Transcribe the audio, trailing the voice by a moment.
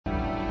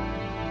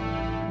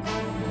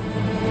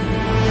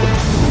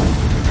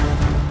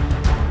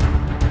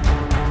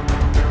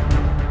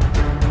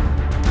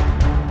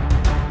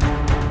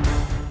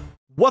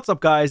What's up,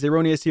 guys?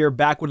 Erroneous here,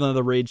 back with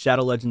another Raid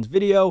Shadow Legends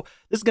video.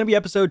 This is going to be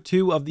episode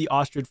 2 of the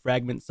EOSTRID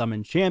Fragment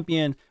Summon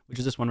Champion, which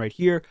is this one right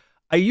here.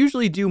 I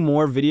usually do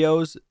more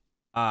videos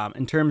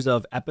in terms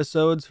of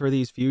episodes for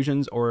these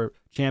fusions or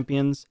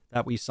champions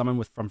that we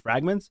summon from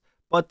fragments,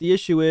 but the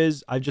issue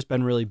is I've just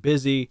been really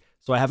busy,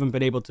 so I haven't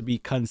been able to be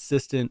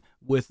consistent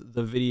with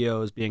the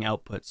videos being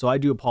output, so I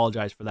do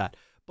apologize for that.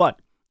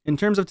 But in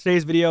terms of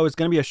today's video, it's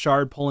going to be a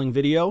shard pulling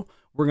video.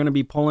 We're going to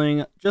be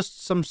pulling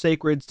just some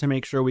sacreds to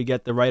make sure we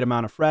get the right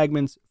amount of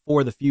fragments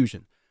for the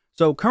fusion.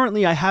 So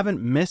currently I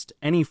haven't missed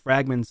any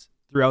fragments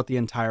throughout the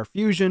entire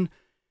fusion.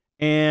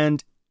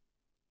 And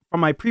from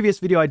my previous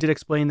video, I did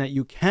explain that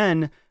you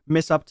can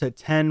miss up to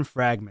 10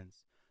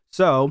 fragments.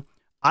 So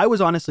I was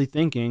honestly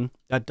thinking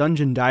that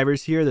Dungeon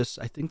Divers here,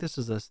 I think this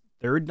is the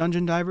third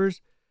Dungeon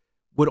Divers,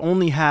 would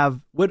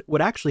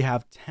actually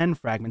have 10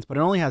 fragments, but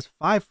it only has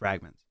 5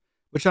 fragments,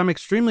 which I'm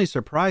extremely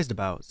surprised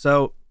about.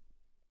 So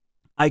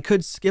I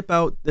could skip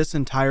out this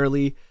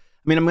entirely.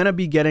 I mean, I'm going to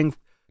be getting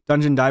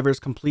Dungeon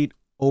Divers complete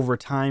over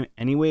time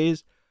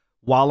anyways,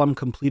 while I'm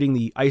completing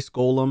the Ice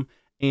Golem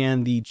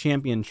and the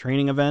Champion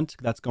Training event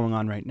that's going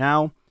on right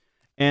now.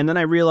 And then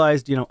I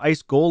realized, you know,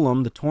 Ice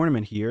Golem, the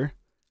tournament here,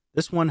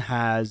 this one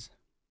has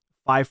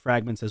 5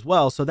 fragments as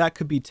well. So that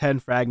could be 10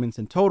 fragments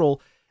in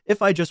total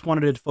if I just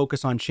wanted to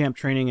focus on champ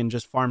training and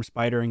just farm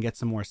Spider and get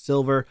some more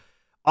silver.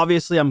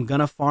 Obviously, I'm going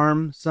to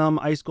farm some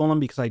Ice Golem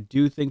because I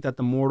do think that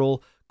the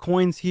Mortal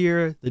coins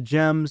here, the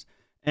gems,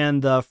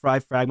 and the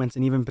 5 fragments,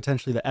 and even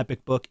potentially the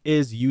epic book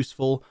is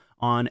useful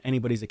on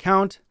anybody's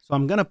account. So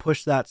I'm going to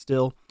push that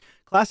still.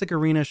 Classic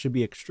Arena should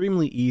be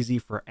extremely easy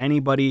for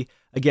anybody.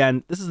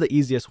 Again, this is the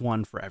easiest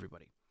one for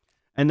everybody.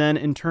 And then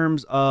in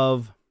terms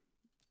of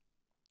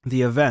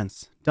the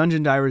events,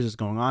 Dungeon Divers is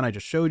going on. I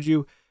just showed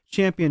you.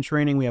 Champion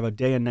Training, we have a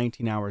day and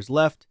 19 hours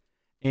left.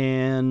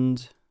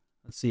 And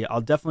let's see,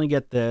 I'll definitely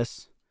get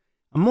this.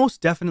 I'm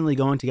most definitely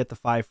going to get the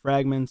 5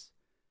 fragments.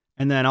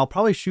 And then I'll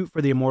probably shoot for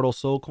the Immortal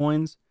Soul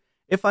Coins.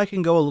 If I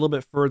can go a little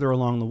bit further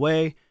along the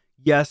way,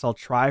 yes, I'll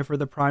try for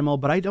the Primal,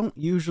 but I don't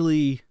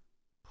usually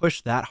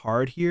push that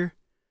hard here.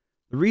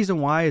 The reason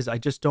why is I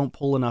just don't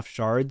pull enough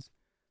shards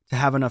to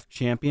have enough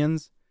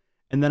champions,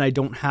 and then I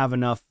don't have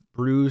enough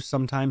brews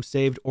sometimes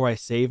saved, or I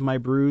save my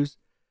brews.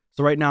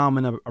 So right now I'm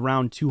in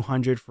around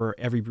 200 for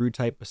every brew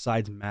type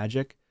besides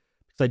magic,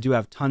 because I do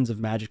have tons of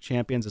magic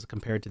champions as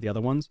compared to the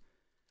other ones.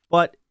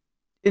 But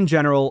in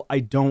general, I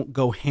don't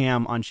go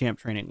ham on champ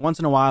training. Once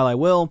in a while I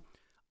will.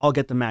 I'll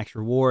get the max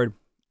reward,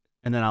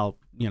 and then I'll,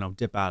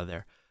 dip out of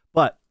there.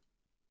 But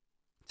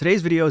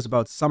today's video is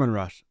about Summon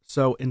Rush.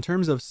 So in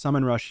terms of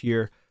Summon Rush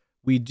here,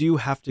 we do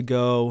have to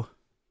go,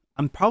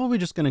 I'm probably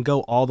just going to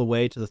go all the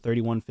way to the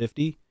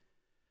 3150,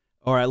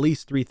 or at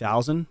least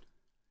 3000,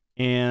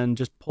 and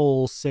just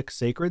pull 6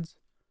 sacreds.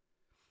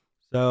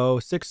 So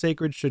 6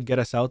 sacreds should get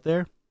us out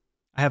there.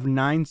 I have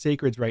 9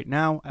 sacreds right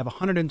now. I have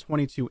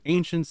 122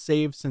 ancients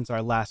saved since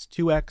our last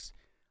 2x.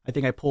 I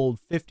think I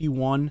pulled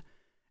 51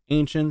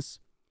 ancients,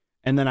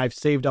 and then I've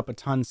saved up a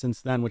ton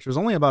since then, which was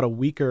only about a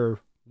week or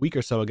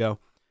so ago.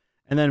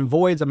 And then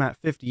voids, I'm at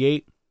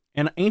 58.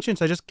 And ancients,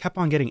 I just kept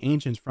on getting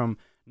ancients from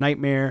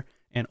Nightmare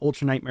and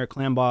Ultra Nightmare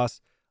Clan Boss,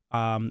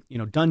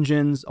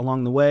 dungeons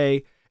along the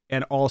way,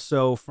 and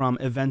also from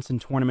events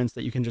and tournaments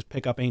that you can just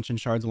pick up ancient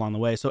shards along the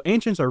way. So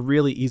ancients are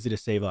really easy to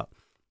save up.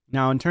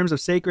 Now, in terms of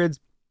sacreds,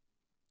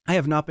 I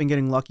have not been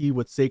getting lucky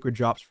with sacred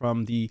drops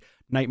from the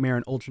Nightmare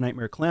and Ultra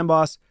Nightmare Clan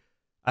Boss.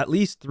 At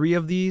least 3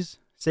 of these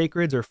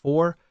sacreds, or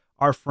 4,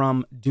 are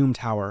from Doom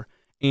Tower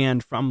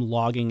and from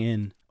logging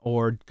in,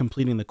 or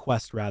completing the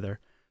quest rather.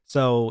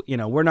 So,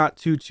 we're not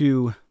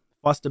too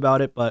fussed about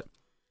it, but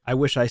I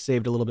wish I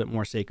saved a little bit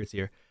more sacreds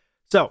here.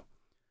 So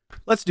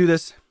let's do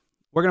this.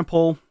 We're going to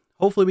pull.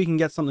 Hopefully we can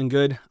get something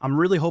good. I'm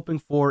really hoping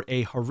for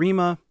a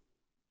Harima,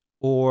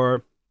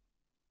 or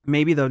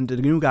maybe the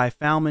new guy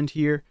Falmond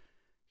here.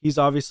 He's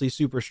obviously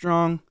super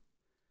strong,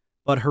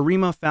 but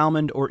Harima,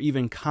 Falmond, or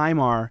even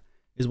Kymar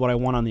is what I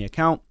want on the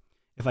account.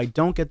 If I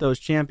don't get those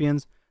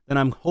champions, then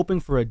I'm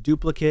hoping for a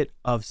duplicate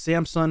of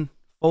Samson,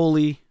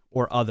 Foley,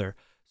 or other.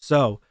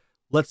 So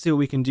let's see what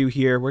we can do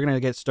here. We're going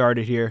to get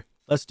started here.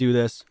 Let's do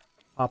this.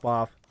 Pop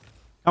off.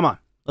 Come on.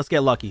 Let's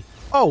get lucky.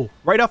 Oh,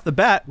 right off the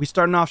bat, we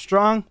starting off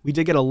strong. We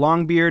did get a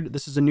Longbeard.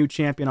 This is a new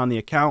champion on the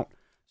account.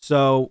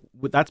 So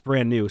that's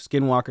brand new.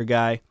 Skinwalker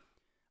guy.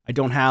 I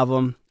don't have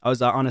them. I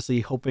was honestly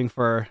hoping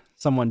for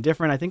someone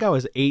different. I think I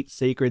was 8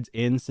 sacreds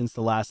in since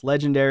the last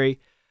legendary.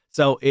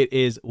 So it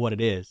is what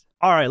it is.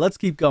 All right, let's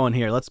keep going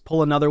here. Let's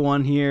pull another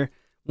one here.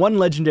 1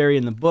 legendary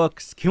in the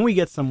books. Can we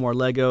get some more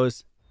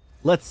Legos?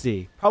 Let's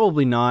see.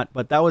 Probably not,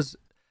 but that was,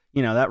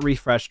 that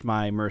refreshed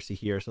my mercy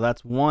here. So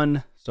that's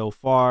 1 so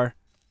far.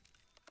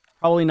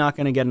 Probably not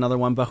going to get another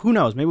one, but who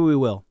knows? Maybe we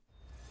will.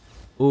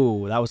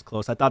 Ooh, that was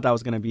close. I thought that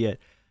was going to be it.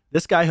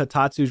 This guy,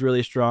 Hatatsu, is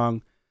really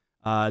strong.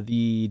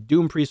 The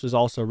Doom Priest was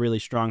also really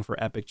strong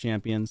for epic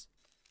champions.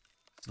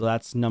 So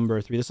that's number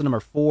 3. This is number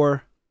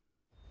 4.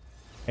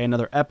 Okay,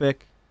 another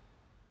epic.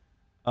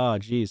 Oh,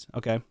 geez.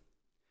 Okay.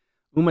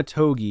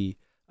 Umatogi.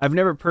 I've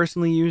never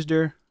personally used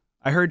her.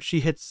 I heard she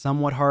hits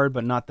somewhat hard,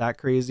 but not that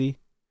crazy.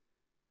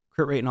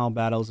 Crit rate in all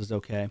battles is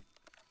okay.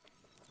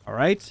 All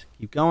right,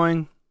 keep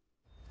going.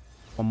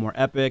 One more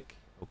epic.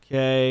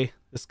 Okay,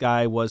 this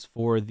guy was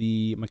for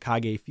the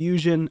Mikage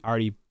fusion.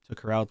 Already took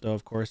her out though,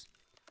 of course.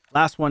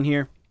 Last one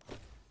here.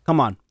 Come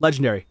on,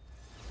 legendary.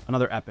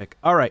 Another epic.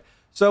 All right,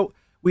 so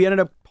we ended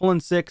up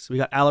pulling 6. We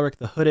got Alaric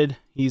the Hooded.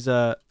 He's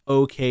a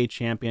okay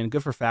champion,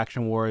 good for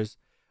faction wars.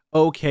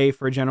 Okay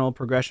for general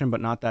progression,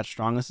 but not that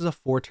strong. This is a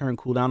 4-turn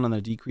cooldown on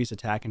the decrease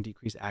attack and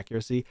decrease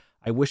accuracy.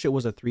 I wish it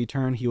was a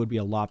 3-turn. He would be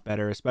a lot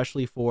better,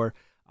 especially for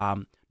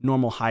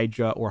normal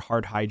Hydra or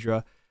hard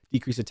Hydra.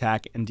 Decrease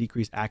attack and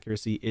decrease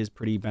accuracy is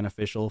pretty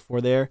beneficial for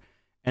there.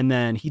 And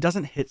then he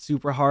doesn't hit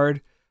super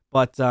hard,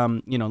 but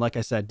you know, like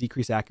I said,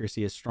 decrease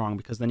accuracy is strong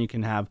because then you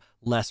can have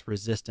less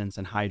resistance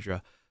in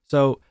Hydra.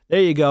 So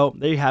there you go.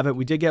 There you have it.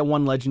 We did get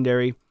 1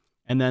 legendary,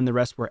 and then the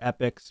rest were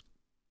epics.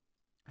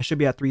 I should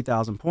be at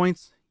 3,000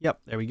 points.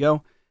 Yep, there we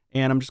go.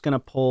 And I'm just going to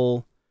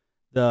pull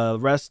the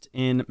rest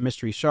in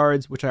mystery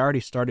shards, which I already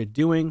started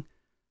doing.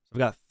 So I've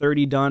got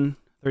 30 done,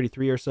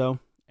 33 or so.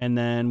 And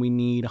then we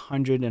need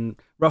 100 and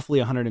roughly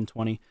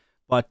 120.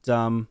 But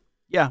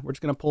yeah, we're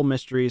just going to pull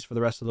mysteries for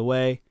the rest of the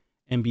way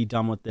and be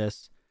done with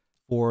this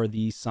for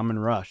the summon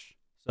rush.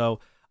 So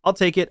I'll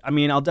take it. I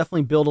mean, I'll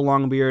definitely build a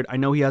Longbeard. I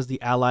know he has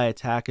the ally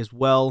attack as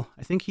well.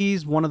 I think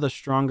he's one of the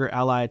stronger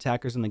ally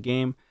attackers in the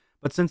game.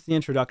 But since the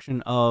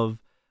introduction of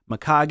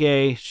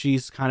Mikage,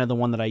 she's kind of the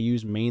one that I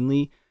use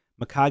mainly.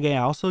 Mikage, I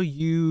also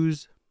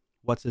use,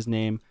 what's his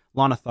name?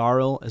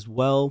 Lonatharil as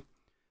well.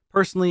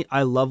 Personally,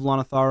 I love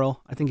Lonatharil.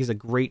 I think he's a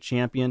great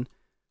champion.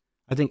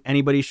 I think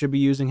anybody should be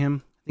using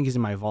him. I think he's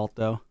in my vault,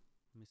 though.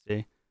 Let me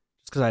see.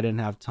 Just because I didn't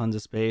have tons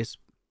of space.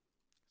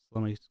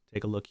 Let me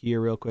take a look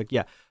here real quick.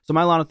 Yeah, so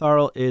my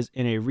Lonatharil is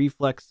in a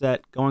reflex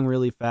set, going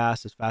really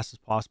fast as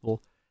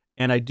possible.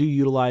 And I do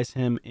utilize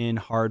him in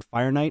hard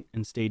Fire Knight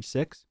in stage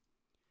 6.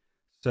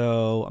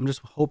 So I'm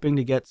just hoping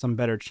to get some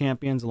better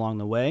champions along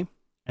the way.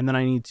 And then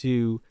I need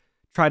to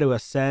try to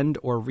ascend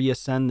or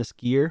reascend this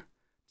gear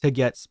to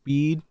get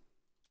speed,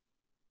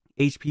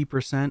 HP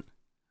percent.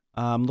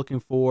 I'm looking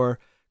for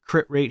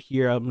crit rate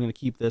here. I'm going to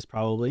keep this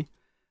probably.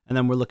 And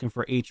then we're looking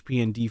for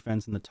HP and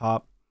defense in the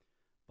top.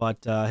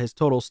 But his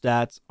total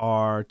stats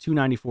are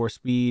 294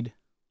 speed,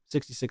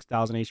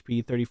 66,000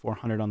 HP,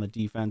 3,400 on the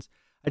defense.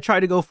 I try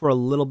to go for a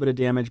little bit of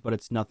damage, but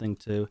it's nothing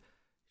to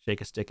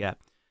shake a stick at.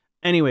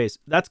 Anyways,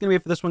 that's going to be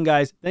it for this one,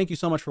 guys. Thank you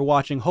so much for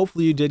watching.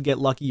 Hopefully you did get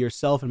lucky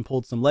yourself and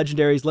pulled some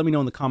legendaries. Let me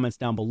know in the comments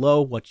down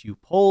below what you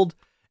pulled,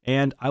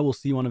 and I will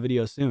see you on a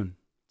video soon.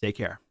 Take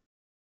care.